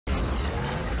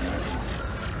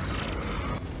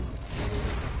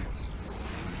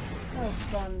of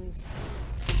bronze.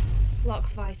 Block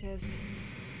fighters.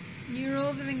 New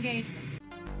rules of engagement.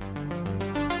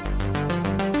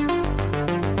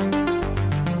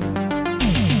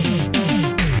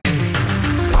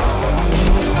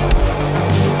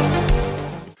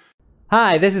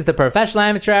 Hi, this is the Professional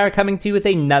Amateur Hour coming to you with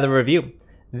another review.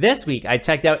 This week I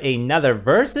checked out another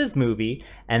Versus movie,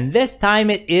 and this time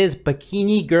it is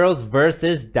Bikini Girls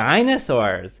vs.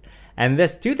 Dinosaurs. And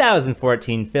this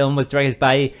 2014 film was directed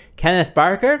by Kenneth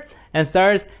Barker and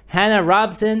stars Hannah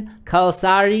Robson,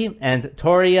 Kalsari, and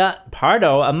Toria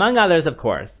Pardo, among others of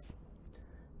course.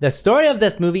 The story of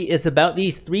this movie is about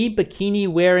these three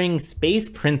bikini-wearing space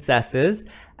princesses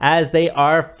as they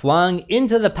are flung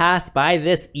into the past by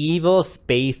this evil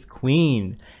space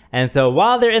queen. And so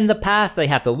while they're in the past, they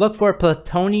have to look for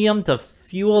plutonium to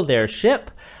fuel their ship.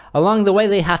 Along the way,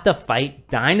 they have to fight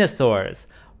dinosaurs.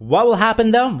 What will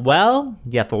happen though? Well,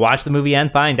 you have to watch the movie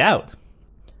and find out.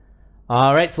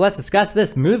 Alright, so let's discuss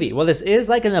this movie. Well, this is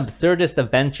like an absurdist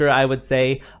adventure, I would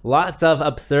say. Lots of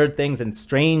absurd things and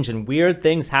strange and weird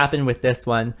things happen with this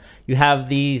one. You have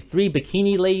these three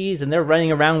bikini ladies and they're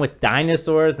running around with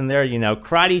dinosaurs and they're,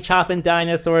 karate chopping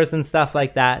dinosaurs and stuff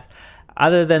like that.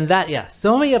 Other than that, yeah,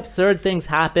 so many absurd things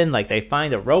happen, like they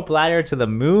find a rope ladder to the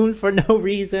moon for no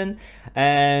reason.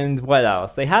 And what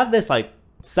else? They have this like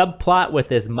subplot with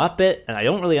this Muppet, and I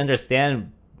don't really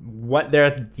understand what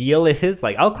their deal is.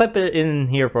 Like, I'll clip it in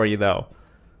here for you though.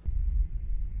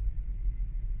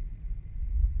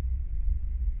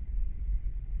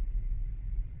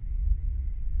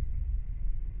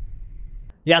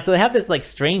 Yeah, so they have this like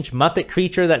strange Muppet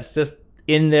creature that's just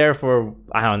in there for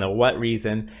I don't know what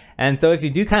reason. And so if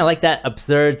you do kind of like that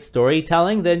absurd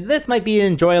storytelling, then this might be an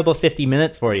enjoyable 50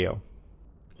 minutes for you.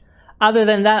 Other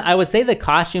than that, I would say the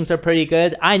costumes are pretty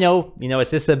good. I know,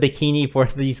 it's just a bikini for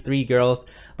these three girls.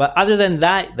 But other than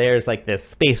that, there's like this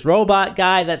space robot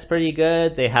guy that's pretty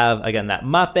good. They have, again, that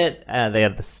Muppet. They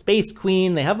have the Space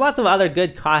Queen. They have lots of other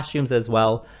good costumes as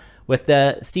well. With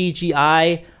the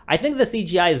CGI, I think the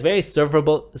CGI is very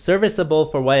serviceable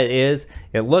for what it is.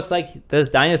 It looks like the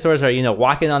dinosaurs are,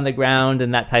 walking on the ground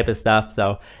and that type of stuff.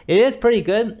 So it is pretty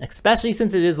good, especially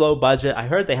since it is low budget. I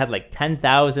heard they had like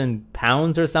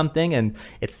 £10,000 or something, and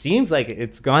it seems like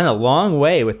it's gone a long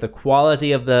way with the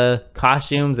quality of the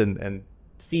costumes and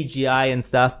CGI and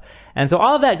stuff. And so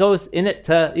all of that goes in it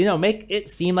to, make it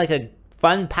seem like a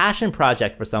fun passion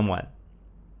project for someone.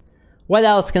 What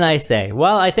else can I say?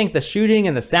 Well, I think the shooting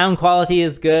and the sound quality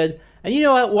is good. And you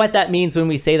know what that means when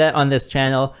we say that on this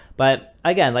channel. But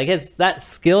again, like it's that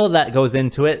skill that goes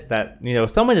into it that,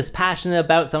 someone is passionate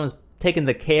about, someone's taking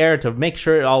the care to make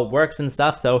sure it all works and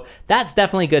stuff. So that's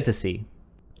definitely good to see.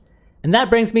 And that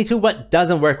brings me to what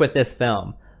doesn't work with this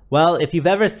film. Well, if you've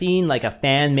ever seen like a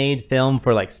fan-made film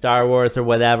for like Star Wars or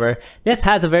whatever, this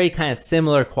has a very kind of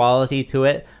similar quality to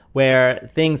it, where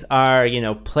things are,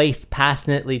 placed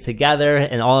passionately together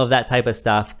and all of that type of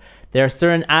stuff. There are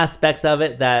certain aspects of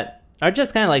it that are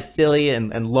just kind of like silly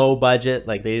and low budget.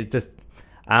 Like they just,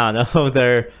 I don't know,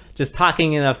 they're just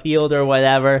talking in a field or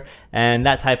whatever and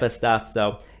that type of stuff.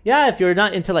 So yeah, if you're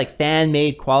not into like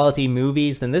fan-made quality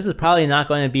movies, then this is probably not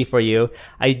going to be for you.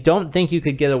 I don't think you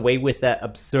could get away with that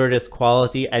absurdist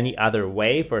quality any other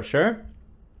way for sure.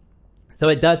 So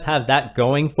it does have that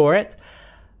going for it.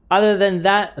 Other than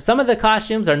that, some of the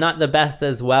costumes are not the best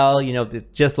as well.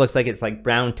 It just looks like it's like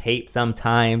brown tape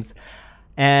sometimes.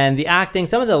 And the acting,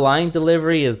 some of the line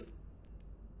delivery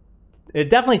it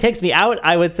definitely takes me out,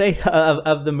 I would say,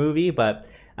 of the movie. But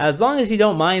as long as you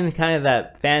don't mind kind of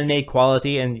that fan-made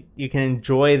quality and you can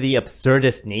enjoy the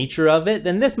absurdist nature of it,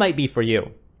 then this might be for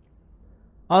you.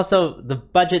 Also, the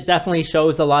budget definitely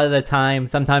shows a lot of the time.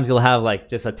 Sometimes you'll have like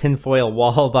just a tinfoil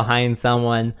wall behind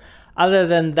someone. Other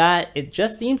than that, it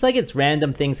just seems like it's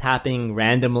random things happening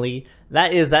randomly.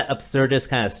 That is that absurdist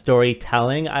kind of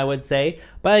storytelling, I would say.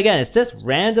 But again, it's just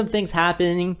random things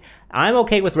happening. I'm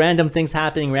okay with random things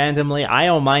happening randomly. I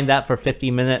don't mind that for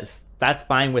 50 minutes. That's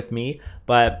fine with me.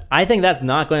 But I think that's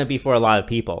not going to be for a lot of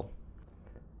people.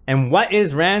 And what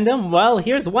is random? Well,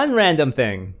 here's one random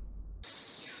thing.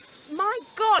 My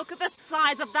God, look at the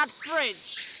size of that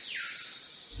fridge.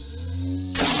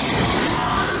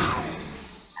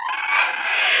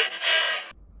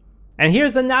 And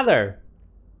here's another.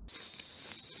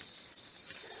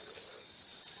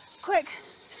 Quick,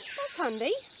 that's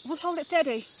handy. We'll hold it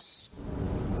steady.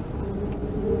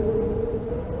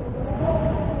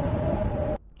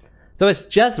 So it's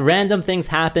just random things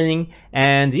happening,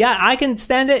 and yeah, I can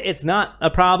stand it. It's not a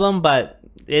problem, but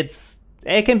it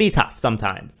can be tough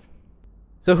sometimes.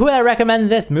 So who would I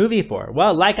recommend this movie for?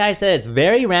 Well, like I said, it's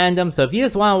very random. So if you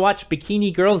just want to watch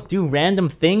Bikini Girls do random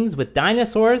things with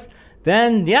dinosaurs,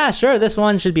 then yeah, sure, this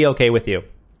one should be okay with you.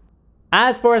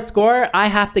 As for a score, I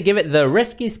have to give it the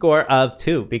risky score of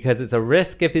 2, because it's a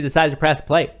risk if you decide to press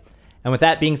play. And with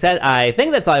that being said, I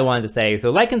think that's all I wanted to say, so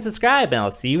like and subscribe, and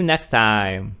I'll see you next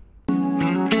time.